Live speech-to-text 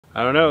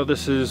I don't know,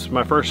 this is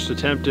my first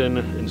attempt in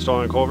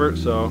installing a culvert,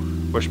 so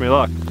wish me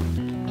luck.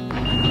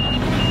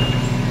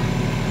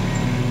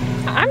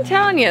 I'm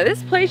telling you,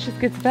 this place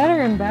just gets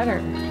better and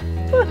better.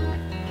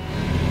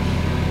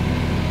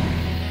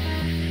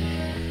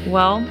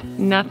 Well,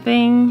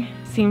 nothing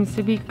seems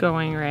to be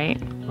going right.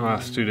 The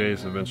last 2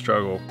 days have been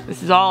struggle.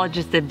 This is all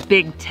just a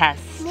big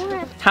test.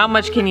 How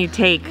much can you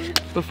take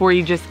before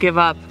you just give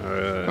up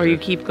or you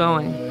keep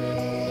going?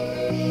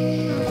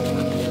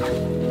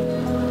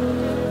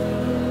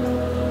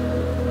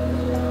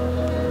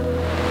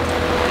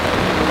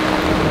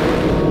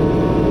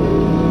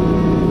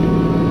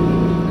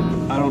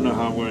 I don't know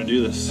how I'm going to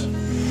do this.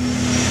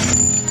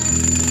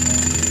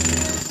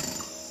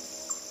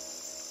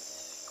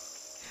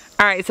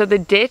 All right, so the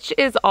ditch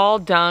is all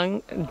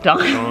dung.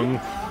 Dung.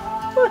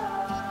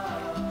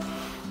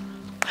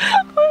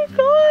 Oh my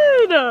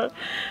God.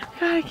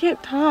 God, I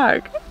can't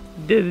talk.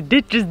 The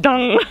ditch is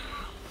dung.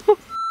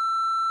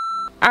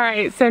 All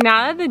right, so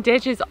now that the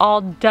ditch is all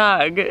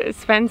dug,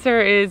 Spencer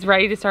is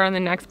ready to start on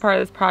the next part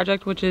of this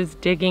project, which is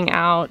digging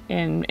out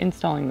and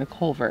installing the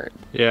culvert.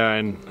 Yeah,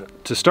 and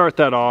to start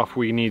that off,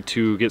 we need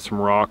to get some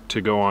rock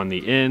to go on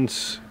the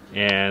ends,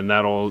 and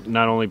that'll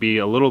not only be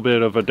a little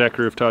bit of a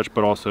decorative touch,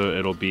 but also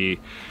it'll be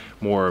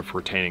more of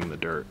retaining the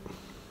dirt.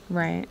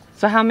 Right.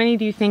 So how many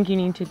do you think you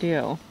need to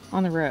do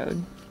on the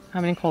road? How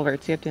many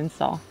culverts do you have to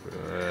install?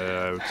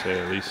 I would say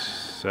at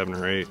least 7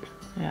 or 8.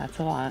 Yeah, it's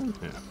a lot.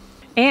 Yeah.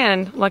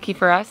 And lucky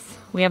for us,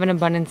 we have an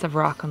abundance of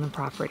rock on the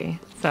property.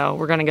 So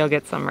we're gonna go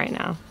get some right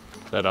now.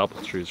 That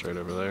apple tree's right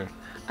over there.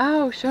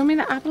 Oh, show me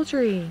the apple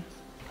tree.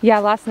 Yeah,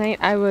 last night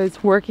I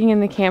was working in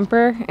the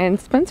camper and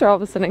Spencer all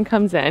of a sudden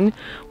comes in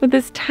with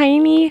this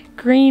tiny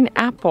green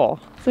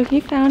apple. So he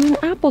found an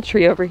apple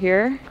tree over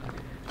here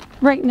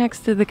right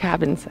next to the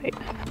cabin site.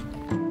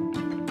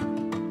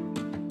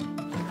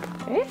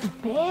 It's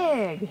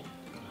big.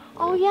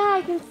 Oh yeah,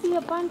 I can see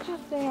a bunch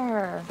up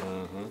there.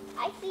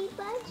 I see a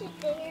bunch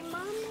up there,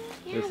 Mama.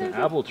 Yeah, There's an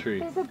apple tree.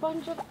 There's a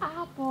bunch of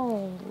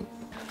apples.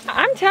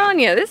 I'm telling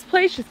you, this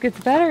place just gets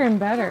better and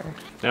better.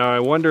 Now I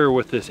wonder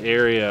with this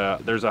area,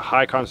 there's a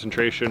high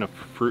concentration of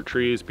fruit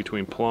trees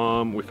between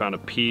plum, we found a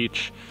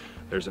peach,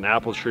 there's an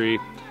apple tree.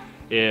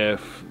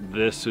 If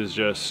this is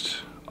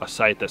just a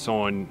site that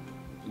someone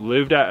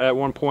lived at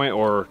one point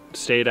or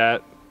stayed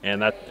at,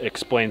 and that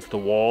explains the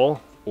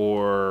wall,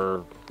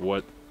 or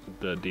what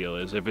the deal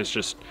is. If it's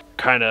just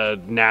kind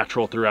of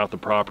natural throughout the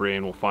property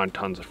and we'll find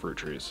tons of fruit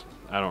trees.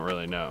 I don't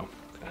really know.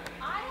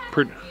 I have a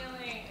feeling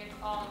it's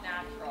all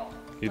natural.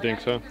 You think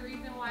so? The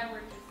reason why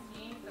we're just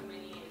seeing so many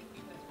is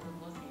because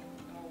we're looking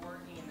and we're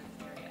working in this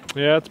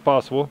area. Yeah, it's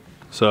possible.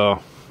 So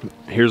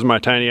here's my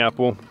tiny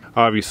apple.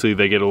 Obviously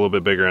they get a little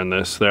bit bigger on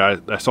this.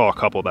 I saw a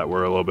couple that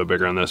were a little bit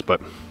bigger on this,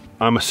 but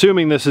I'm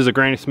assuming this is a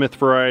Granny Smith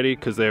variety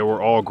because they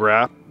were all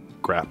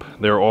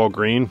they were all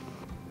green.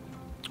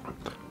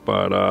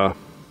 But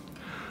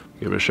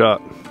give it a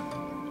shot.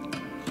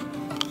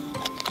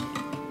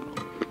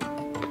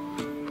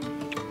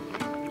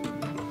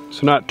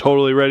 So not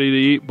totally ready to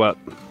eat, but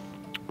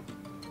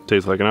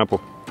tastes like an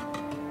apple.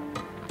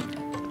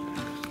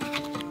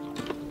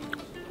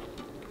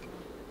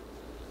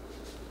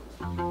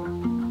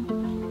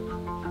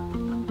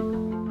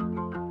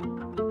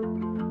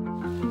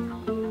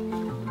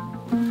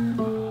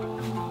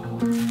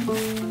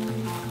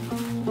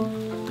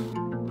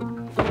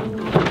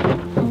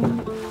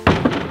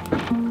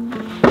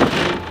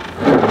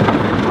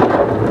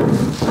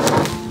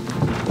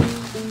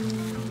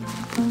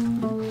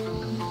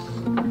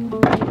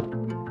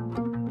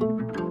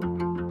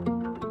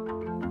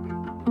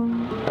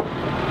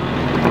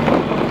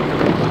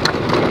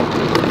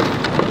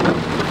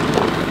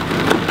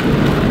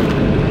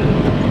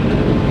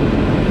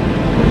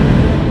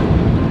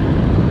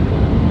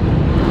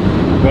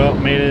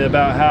 Made it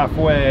about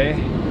halfway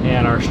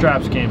and our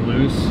straps came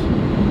loose.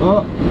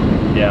 Oh,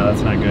 yeah,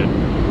 that's not good.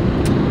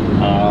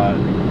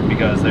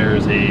 Because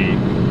there's a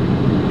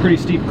pretty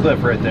steep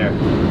cliff right there.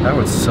 That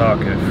would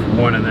suck if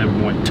one of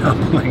them went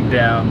tumbling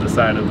down the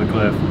side of the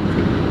cliff.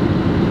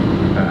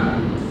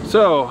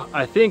 So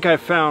I think I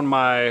found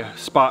my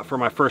spot for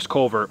my first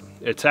culvert.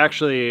 It's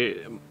actually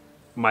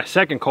my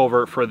second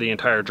culvert for the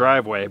entire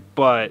driveway,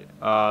 but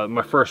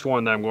my first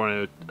one that I'm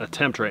going to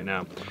attempt right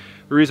now.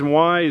 The reason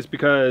why is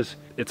because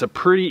it's a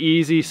pretty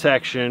easy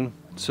section,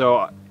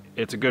 so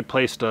it's a good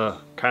place to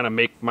kind of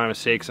make my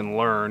mistakes and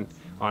learn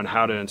on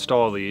how to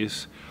install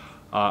these.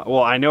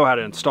 Well, I know how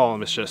to install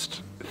them, it's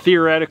just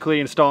theoretically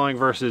installing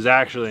versus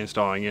actually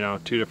installing, you know,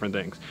 two different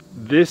things.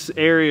 This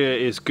area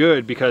is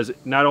good because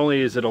not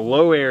only is it a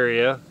low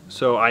area,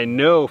 so I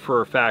know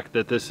for a fact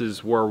that this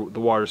is where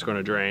the water's going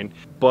to drain,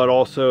 but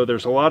also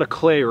there's a lot of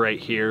clay right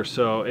here,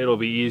 so it'll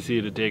be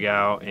easy to dig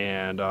out.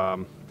 And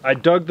I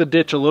dug the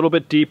ditch a little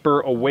bit deeper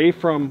away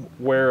from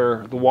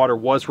where the water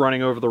was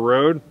running over the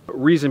road.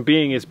 Reason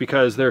being is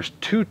because there's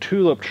 2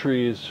 tulip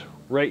trees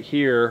right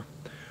here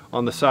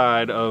on the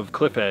side of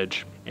cliff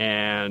edge,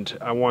 and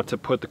I want to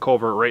put the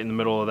culvert right in the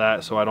middle of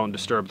that so I don't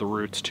disturb the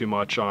roots too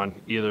much on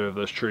either of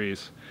those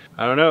trees.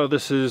 I don't know,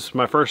 this is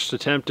my first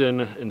attempt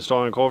in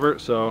installing a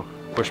culvert, so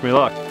wish me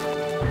luck.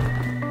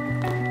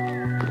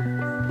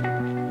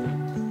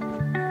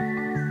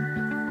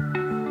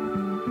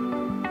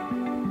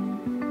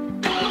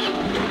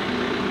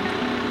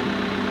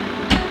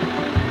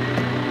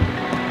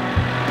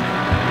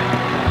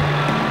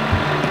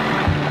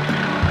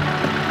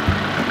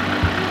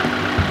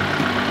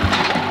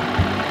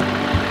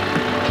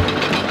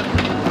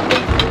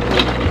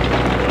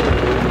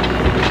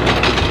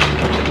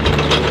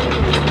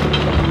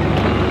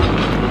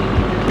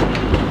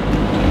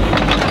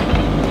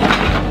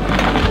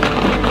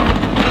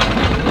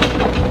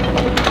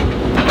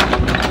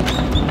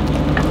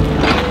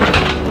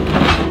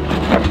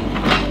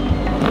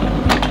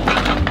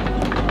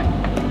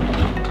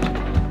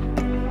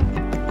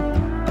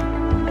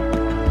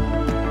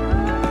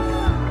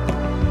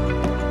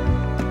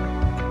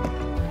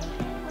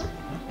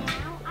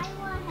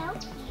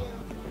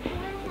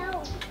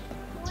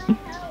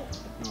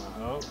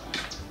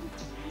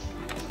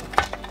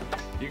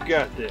 You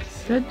got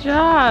this. Good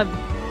job.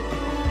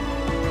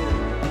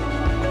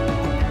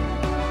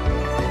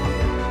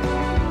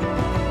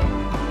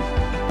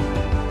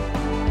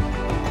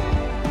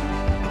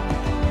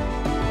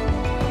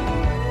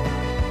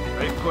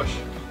 Ready, push.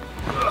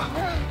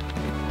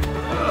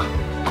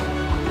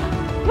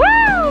 Woo!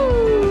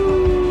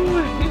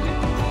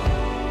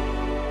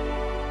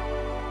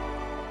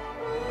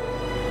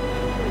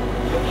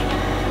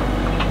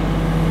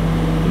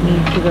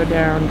 Need to go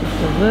down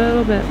just a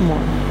little bit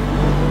more.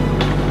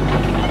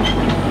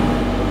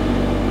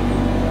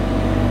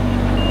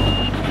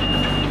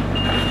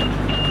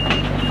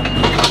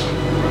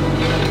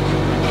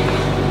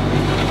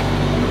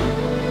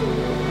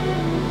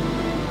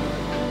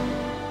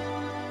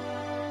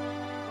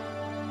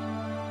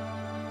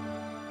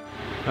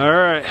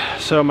 Alright,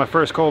 so my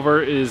first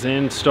culvert is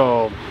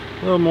installed.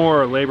 A little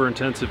more labor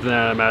intensive than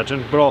I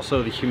imagined, but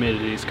also the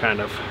humidity is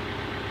kind of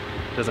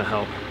doesn't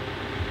help.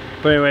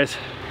 But anyways,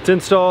 it's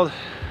installed.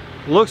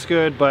 Looks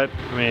good, but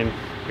I mean,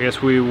 I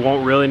guess we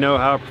won't really know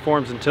how it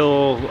performs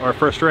until our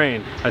first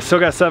rain. I still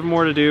got 7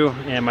 more to do,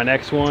 and my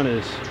next one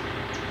is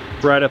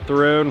right up the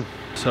road.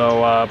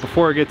 So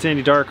before it gets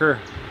any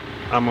darker,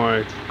 I'm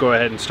gonna go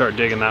ahead and start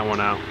digging that one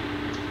out.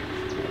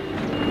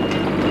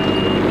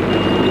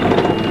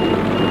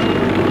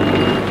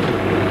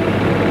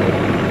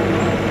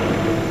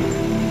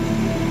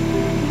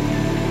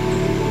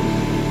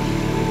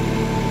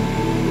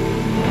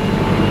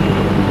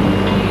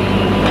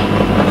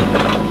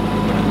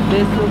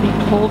 This will be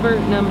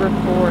culvert number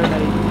 4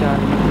 that he's done.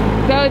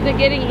 So is it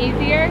getting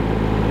easier? Yeah,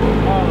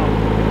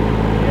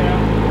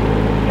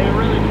 it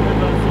really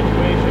depends on the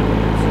situation.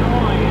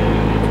 Installing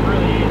it, it's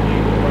really easy,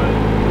 but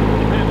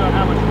it depends on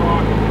how much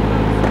rock it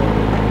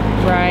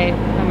does. Right,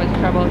 how much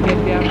trouble it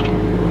gives you.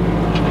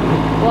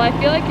 Well, I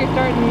feel like you're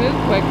starting to move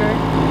quicker.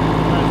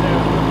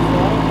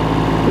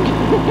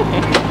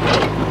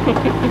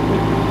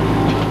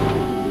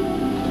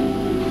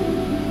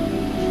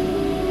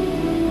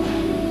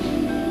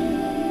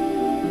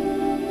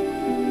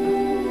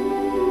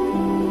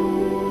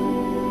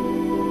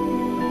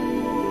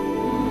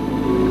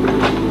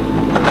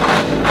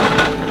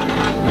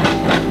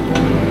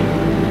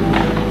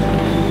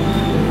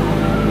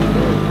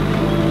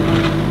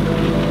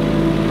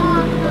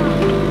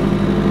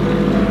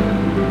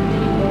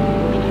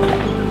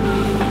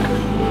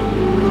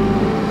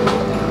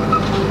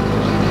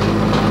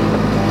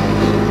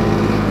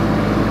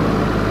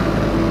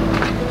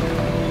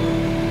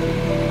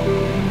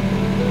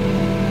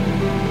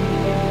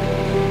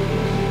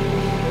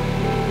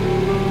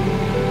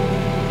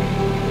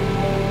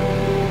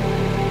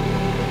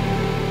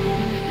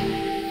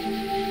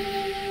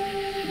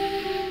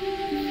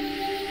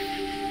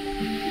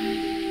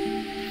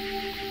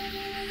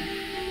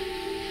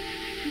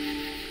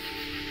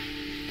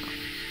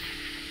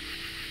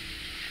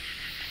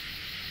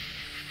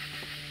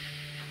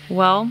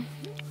 Well,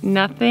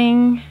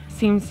 nothing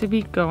seems to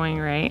be going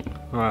right.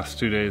 The last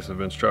 2 days have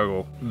been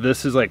struggle.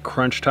 This is like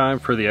crunch time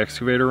for the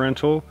excavator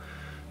rental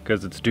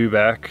because it's due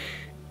back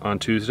on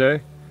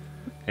Tuesday,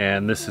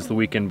 and this is the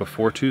weekend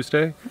before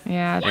Tuesday.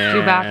 Yeah, it's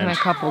due back in a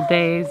couple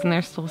days, and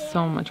there's still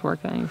so much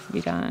work that needs to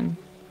be done.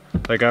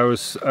 Like I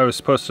was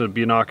supposed to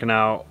be knocking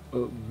out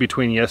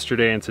between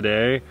yesterday and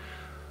today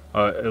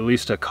at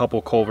least a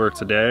couple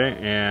culverts a day,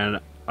 and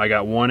I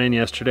got one in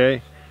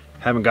yesterday.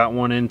 Haven't got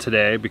one in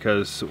today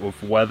because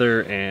of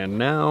weather, and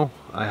now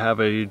I have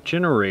a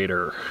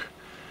generator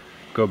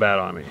go bad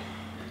on me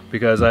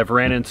because I've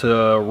ran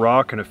into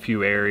rock in a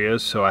few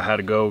areas, so I had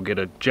to go get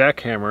a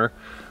jackhammer,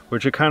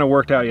 which it kind of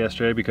worked out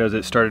yesterday because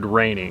it started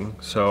raining,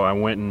 so I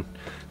went and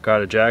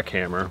got a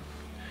jackhammer.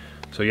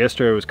 So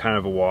yesterday was kind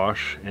of a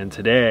wash, and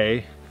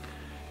today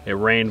it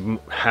rained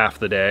half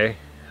the day.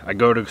 I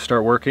go to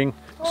start working,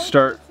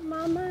 start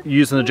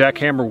using the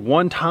jackhammer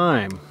one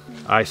time.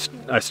 I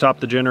stop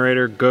the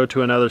generator, go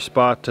to another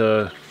spot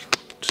to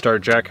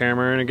start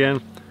jackhammering again.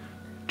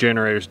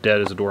 generator's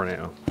dead as a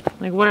doornail.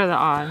 Like, what are the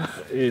odds?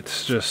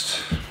 It's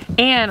just...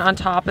 And on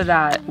top of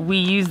that, we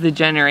use the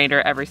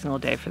generator every single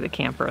day for the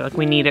camper. Like,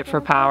 we need it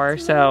for power,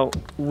 so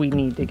we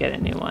need to get a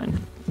new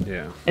one.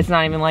 Yeah. It's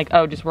not even like,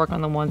 oh, just work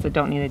on the ones that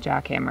don't need a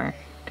jackhammer,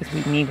 because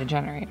we need a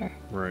generator.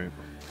 Right.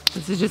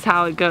 This is just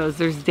how it goes.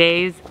 There's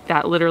days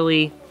that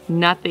literally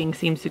nothing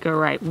seems to go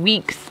right.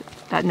 Weeks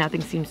that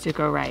nothing seems to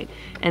go right.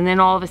 And then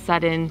all of a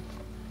sudden,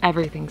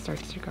 everything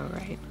starts to go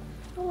right.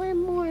 I want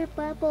more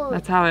bubbles.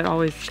 That's how it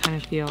always kind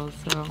of feels,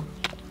 so.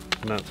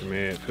 Not to me,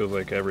 it feels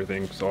like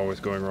everything's always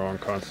going wrong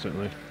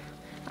constantly.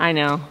 I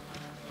know.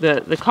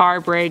 The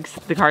car breaks,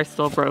 the car's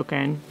still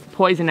broken.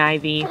 Poison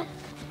ivy,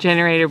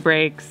 generator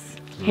breaks,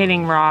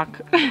 hitting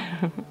rock,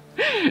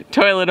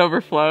 toilet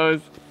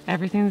overflows.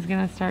 Everything's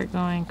gonna start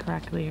going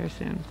correctly here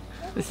soon.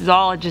 This is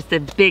all just a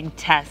big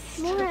test.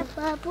 More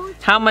bubbles.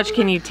 How much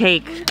can you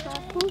take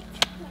Bubbles.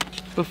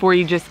 before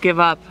you just give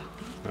up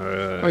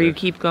or you Uh,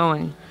 keep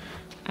going?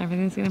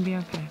 Everything's gonna be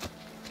okay.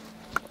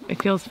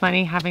 It feels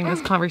funny having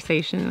this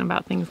conversation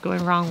about things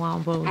going wrong while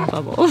blowing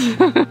bubbles.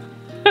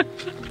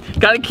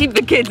 Gotta keep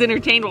the kids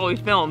entertained while we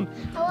film.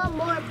 I want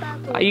more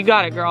bubbles. Oh, you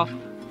got it, girl.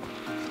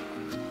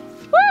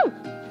 Woo!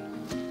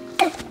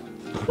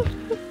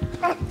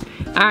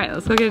 Alright,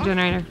 let's go get a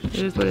generator. It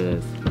is what it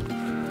is.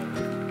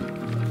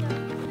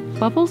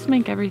 Bubbles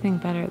make everything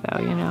better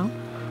though, you know?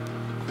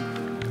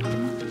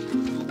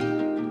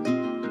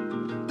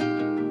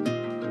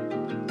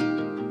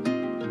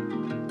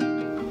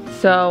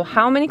 So,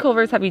 how many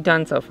culverts have you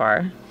done so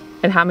far?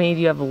 And how many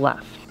do you have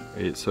left?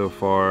 8 so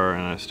far,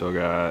 and I still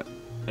got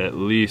at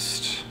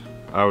least,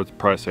 I would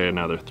probably say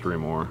another 3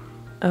 more.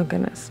 Oh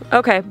goodness.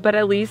 Okay, but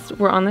at least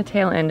we're on the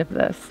tail end of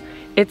this.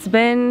 It's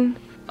been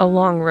a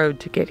long road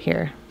to get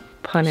here.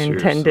 Pun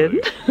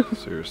intended.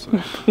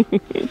 Seriously.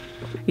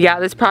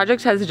 Yeah, this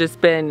project has just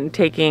been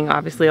taking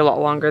obviously a lot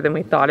longer than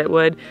we thought it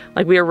would.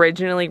 Like, we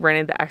originally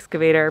rented the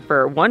excavator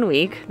for 1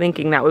 week,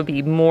 thinking that would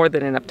be more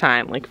than enough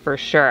time, like for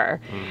sure.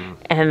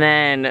 And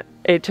then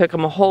it took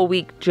them a whole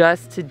week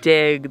just to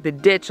dig the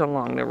ditch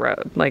along the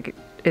road. Like,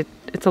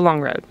 it's a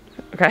long road,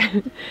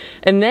 okay?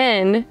 And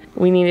then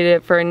we needed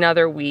it for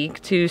another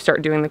week to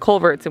start doing the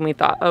culverts, and we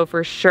thought, oh,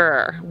 for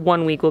sure,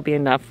 1 week will be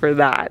enough for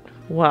that.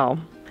 Well,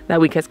 that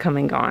week has come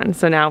and gone.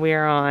 So now we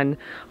are on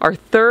our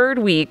 3rd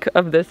week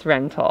of this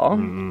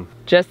rental.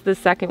 Just the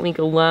 2nd week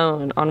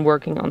alone on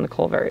working on the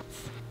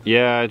culverts.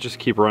 Yeah, I just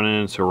keep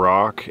running into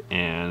rock,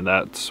 and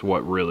that's what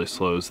really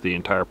slows the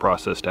entire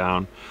process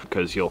down,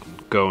 because you'll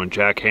go and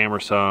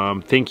jackhammer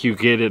some, think you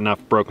get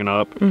enough broken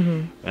up,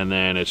 and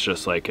then it's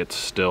just like it's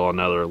still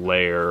another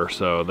layer or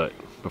so that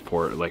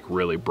before it like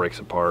really breaks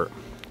apart.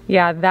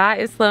 Yeah, that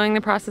is slowing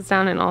the process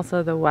down, and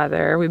also the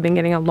weather. We've been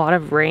getting a lot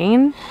of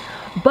rain,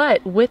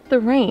 but with the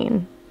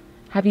rain,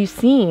 have you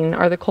seen,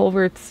 are the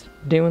culverts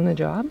doing the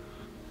job?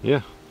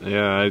 Yeah,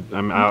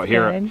 I'm out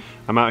here. Good.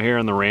 I'm out here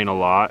in the rain a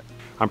lot.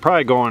 I'm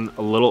probably going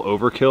a little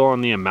overkill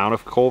on the amount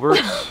of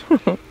culverts.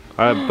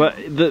 But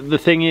the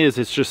thing is,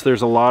 it's just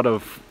there's a lot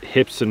of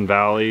hips and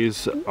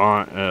valleys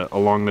on,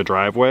 along the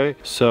driveway.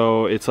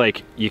 So it's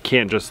like you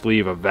can't just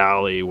leave a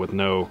valley with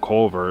no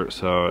culvert.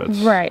 So it's...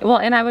 Right. Well,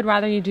 and I would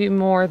rather you do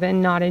more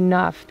than not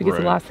enough, because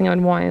the last thing I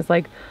would want is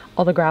like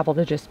all the gravel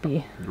to just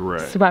be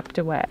swept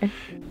away.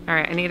 All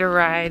right, I need a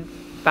ride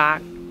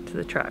back to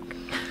the truck.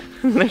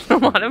 There's a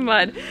lot of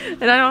mud,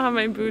 and I don't have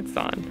my boots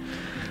on.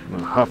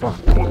 Hop on.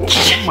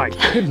 Oh my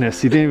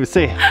goodness, you didn't even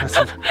say. I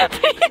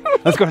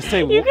was going to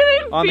say. You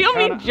couldn't feel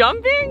me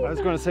jumping? I was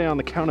going to say on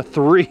the count of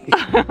 3.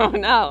 Oh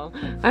no,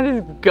 I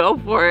just go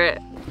for it.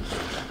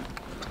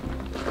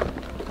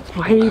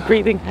 Why are you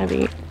breathing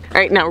heavy? All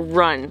right, now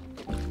run.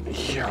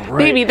 Yeah, right.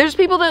 Baby, there's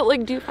people that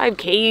like do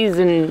 5Ks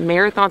and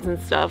marathons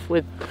and stuff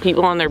with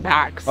people on their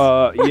backs.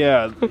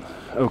 Yeah,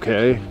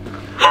 okay.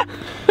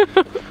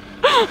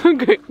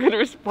 Good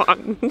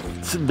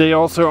response. They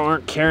also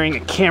aren't carrying a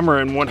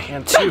camera in one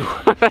hand too.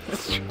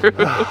 That's true.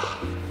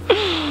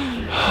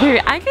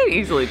 Baby, I could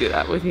easily do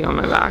that with you on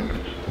my back.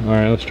 All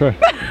right, let's try.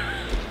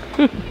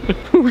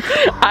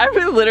 I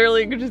would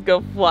literally just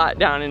go flat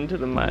down into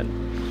the mud.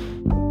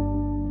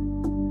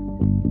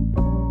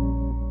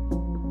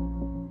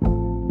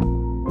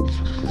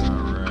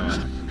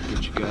 Alright,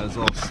 get you guys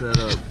all set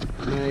up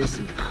nice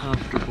and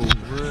comfortable,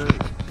 right?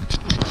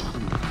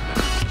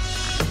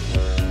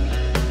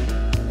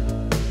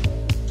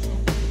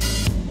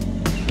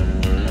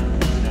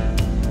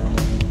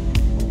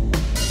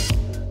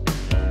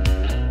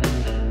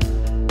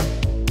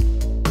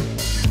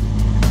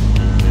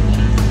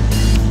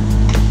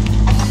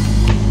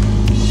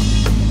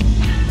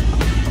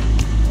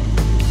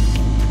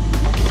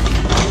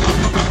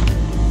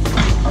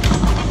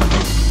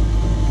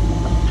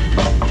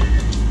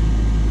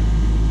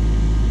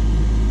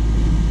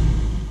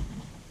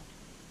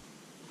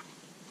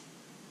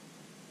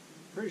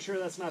 Pretty sure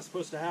that's not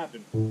supposed to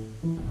happen.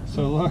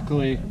 So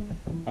luckily,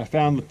 I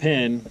found the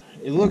pin.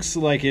 It looks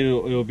like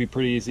it'll be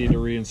pretty easy to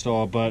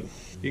reinstall, but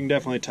you can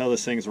definitely tell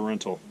this thing's a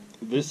rental.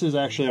 This is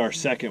actually our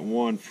 2nd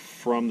one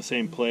from the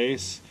same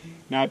place,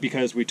 not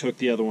because we took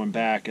the other one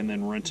back and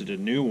then rented a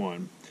new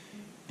one,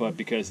 but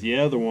because the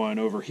other one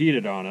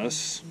overheated on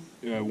us,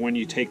 when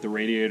you take the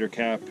radiator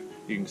cap,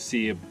 you can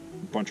see a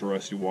bunch of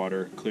rusty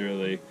water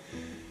clearly.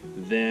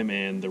 Them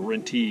and the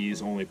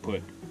rentees only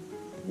put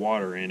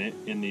water in it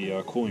in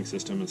the cooling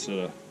system instead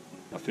of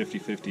a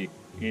 50-50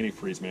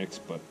 antifreeze mix.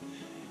 But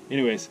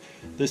anyways,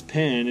 this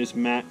pin is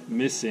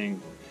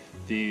missing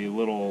the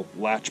little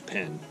latch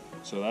pin,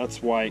 so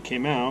that's why it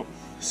came out.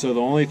 So the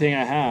only thing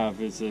I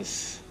have is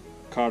this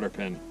cotter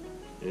pin.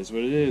 It is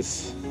what it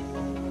is.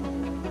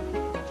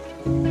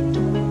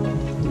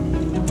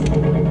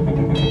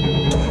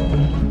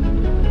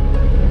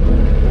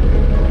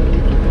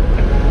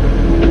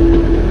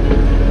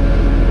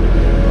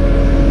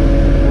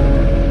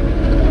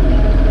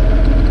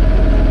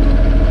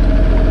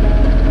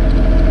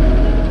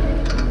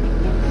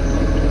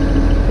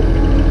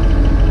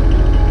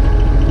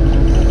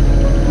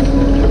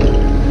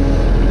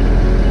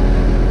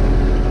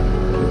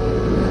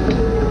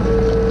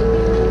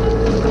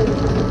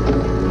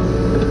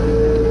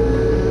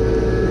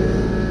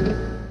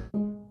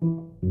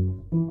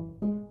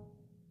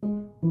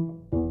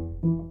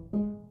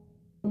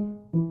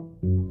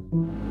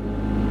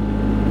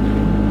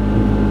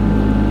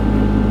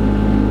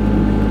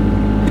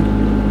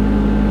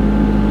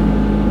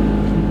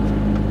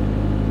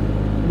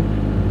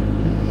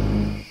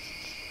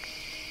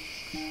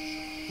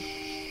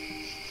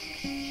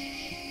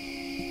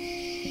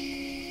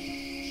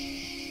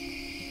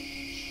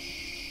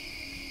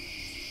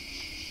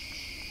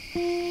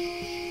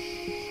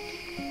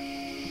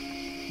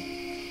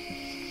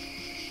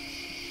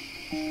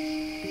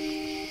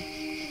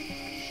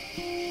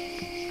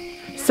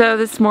 So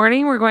this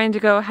morning we're going to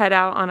go head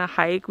out on a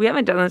hike. We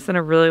haven't done this in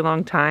a really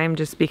long time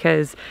just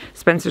because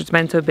Spencer's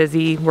been so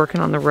busy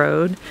working on the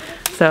road.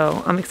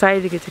 So I'm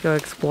excited to get to go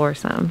explore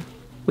some.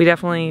 We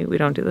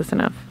don't do this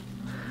enough.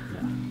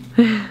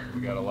 Yeah.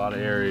 We got a lot of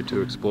area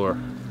to explore.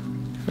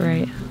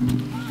 Right.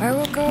 I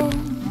will go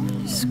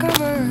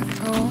discover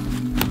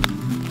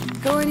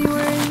go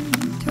anywhere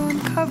to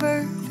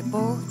uncover the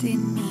bold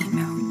in me,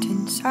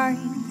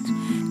 mountainsides,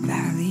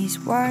 valleys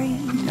wide.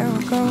 I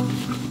will go.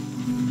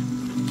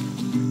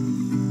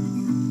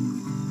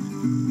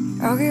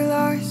 I'll get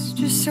lost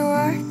just so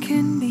I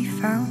can be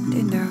found,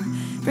 and I'll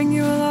bring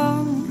you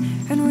along,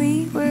 and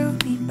we will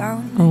be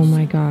bound. Oh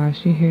my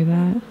gosh, you hear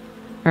that?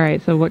 All right,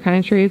 so what kind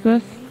of tree is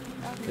this?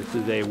 This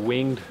is a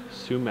winged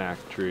sumac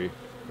tree.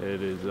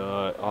 It is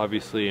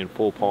obviously in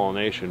full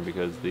pollination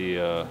because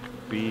the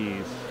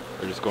bees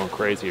are just going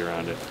crazy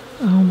around it.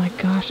 Oh my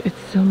gosh, it's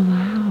so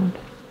loud.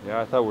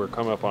 Yeah, I thought we were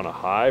coming up on a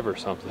hive or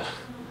something.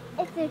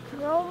 It's a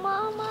drone,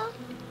 Mama.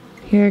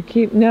 Here,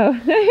 no.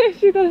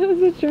 She thought it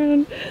was a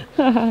drone. It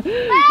does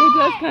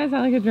kind of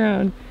sound like a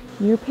drone.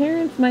 Your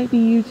parents might be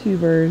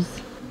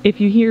YouTubers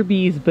if you hear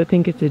bees but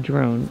think it's a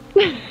drone.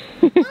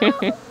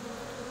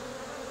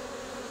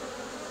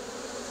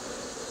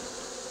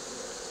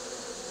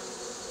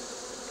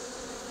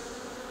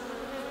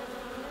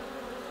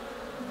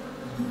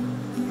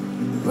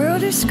 We'll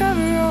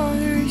discover all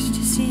there is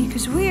to see,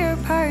 'cause we are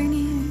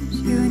pioneers,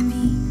 you and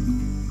me.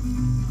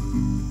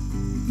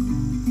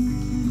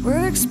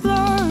 We'll explore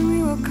and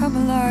we will come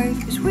alive,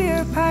 'cause we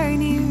are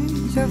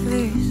pioneers of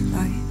this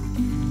life.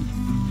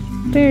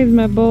 There's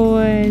my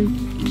boys.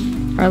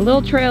 Our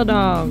little trail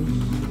dogs.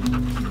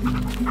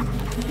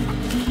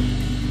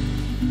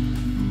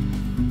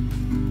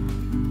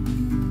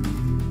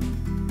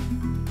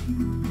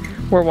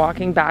 We're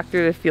walking back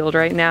through the field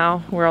right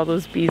now where all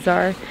those bees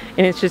are,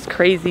 and it's just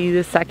crazy.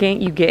 The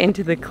second you get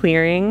into the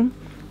clearing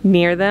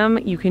near them,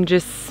 you can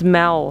just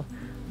smell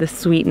the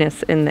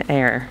sweetness in the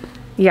air.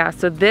 Yeah,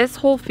 so this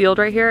whole field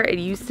right here, it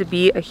used to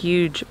be a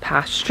huge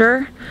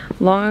pasture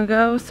long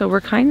ago, so we're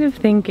kind of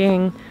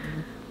thinking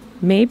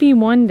maybe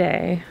one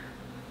day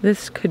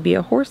this could be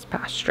a horse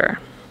pasture.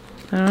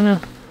 I don't know.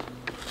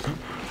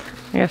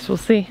 I guess we'll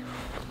see.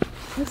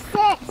 What's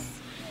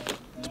this?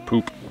 It's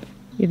poop.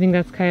 You think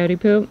that's coyote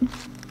poop?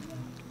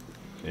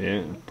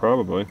 Yeah,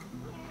 probably.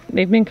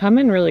 They've been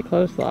coming really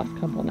close the last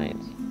couple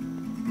nights.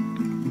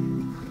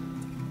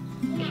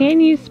 Can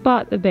you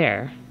spot the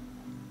bear?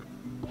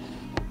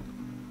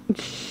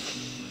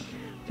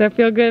 Does that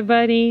feel good,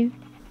 buddy?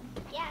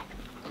 Yeah.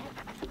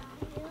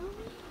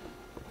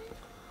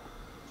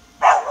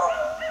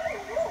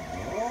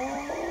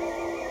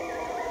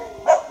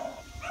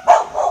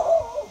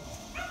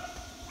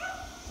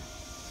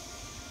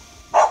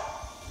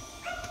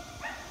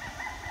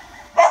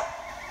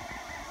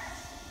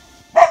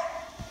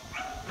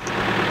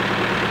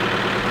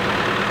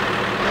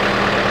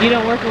 You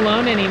don't work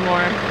alone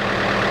anymore.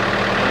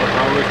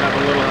 I always have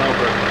a little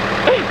helper.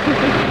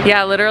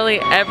 Yeah,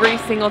 literally every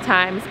single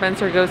time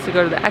Spencer goes to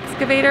the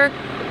excavator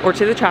or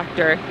to the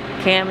tractor,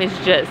 Cam is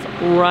just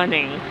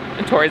running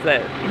towards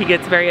it. He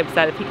gets very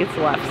upset if he gets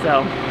left,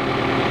 so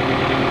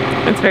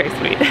it's very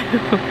sweet.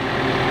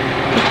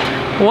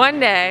 One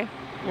day,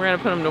 we're gonna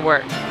put him to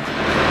work.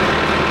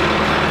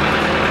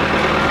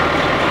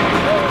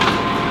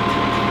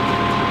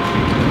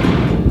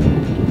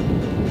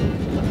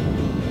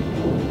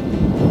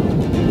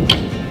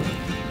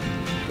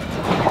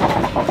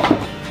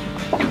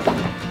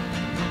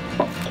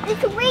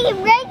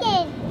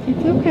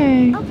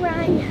 okay. I'll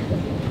run.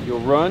 You'll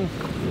run?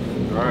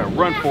 All right,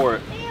 run for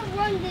it. I'll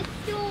run the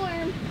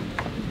storm.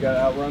 You gotta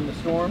outrun the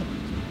storm.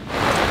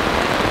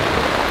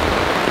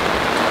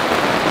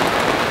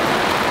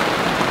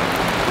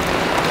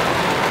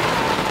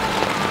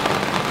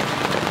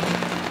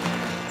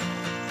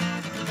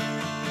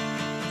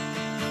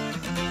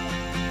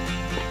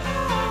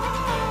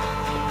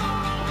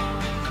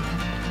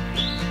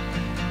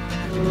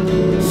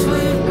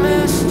 Sweet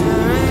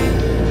mystery,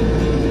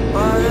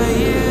 what do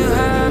you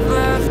have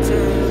left to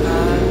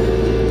hide?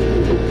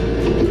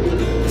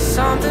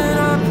 Something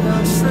up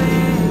your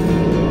sleeve,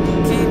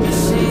 keep your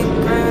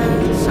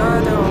secrets, I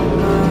don't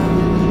know.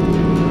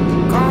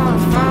 Gonna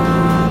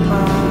find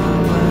my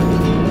way.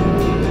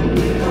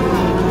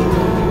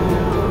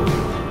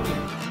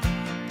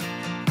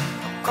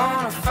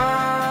 Gonna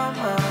find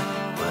my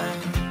way.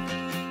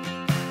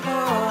 Oh.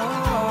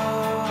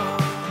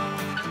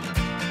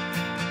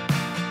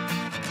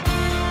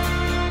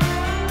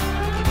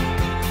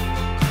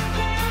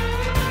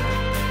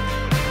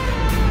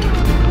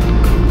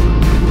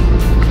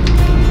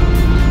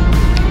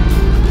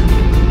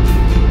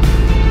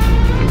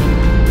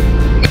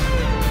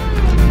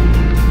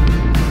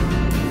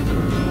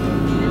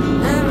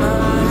 In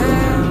my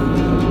head,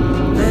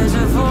 there's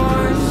a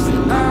voice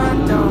that I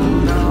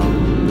don't know.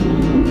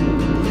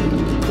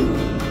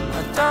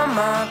 I've done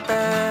my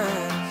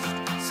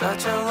best,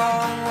 such a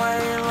long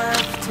way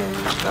left to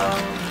go.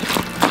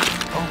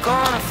 I'm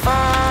gonna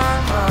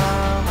find my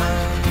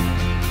way.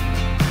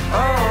 Oh,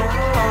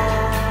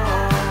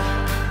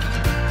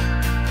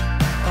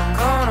 I'm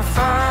gonna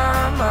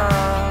find my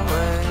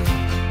way.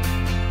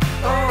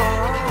 Oh.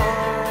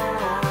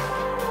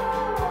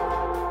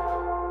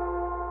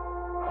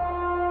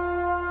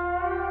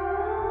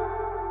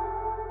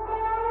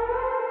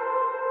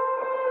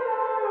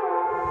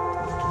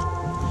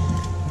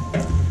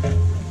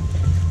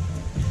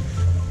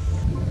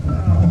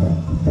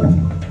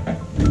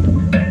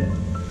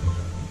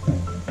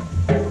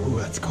 Ooh,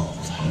 that's cold.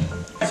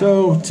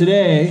 So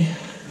today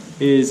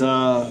is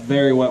a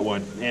very wet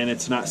one, and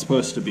it's not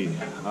supposed to be.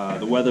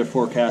 The weather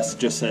forecast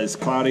just says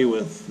cloudy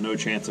with no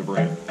chance of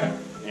rain,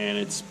 and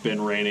it's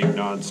been raining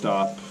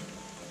nonstop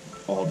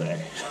all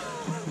day.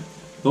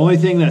 The only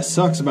thing that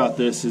sucks about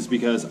this is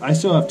because I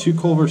still have 2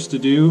 culverts to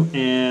do,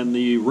 and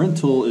the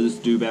rental is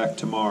due back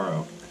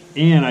tomorrow.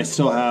 And I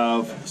still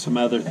have some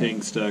other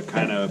things to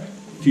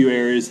few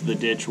areas of the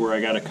ditch where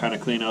I got to kind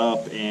of clean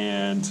up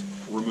and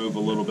remove a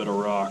little bit of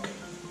rock.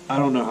 I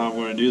don't know how I'm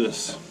going to do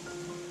this.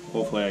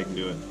 Hopefully I can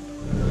do it.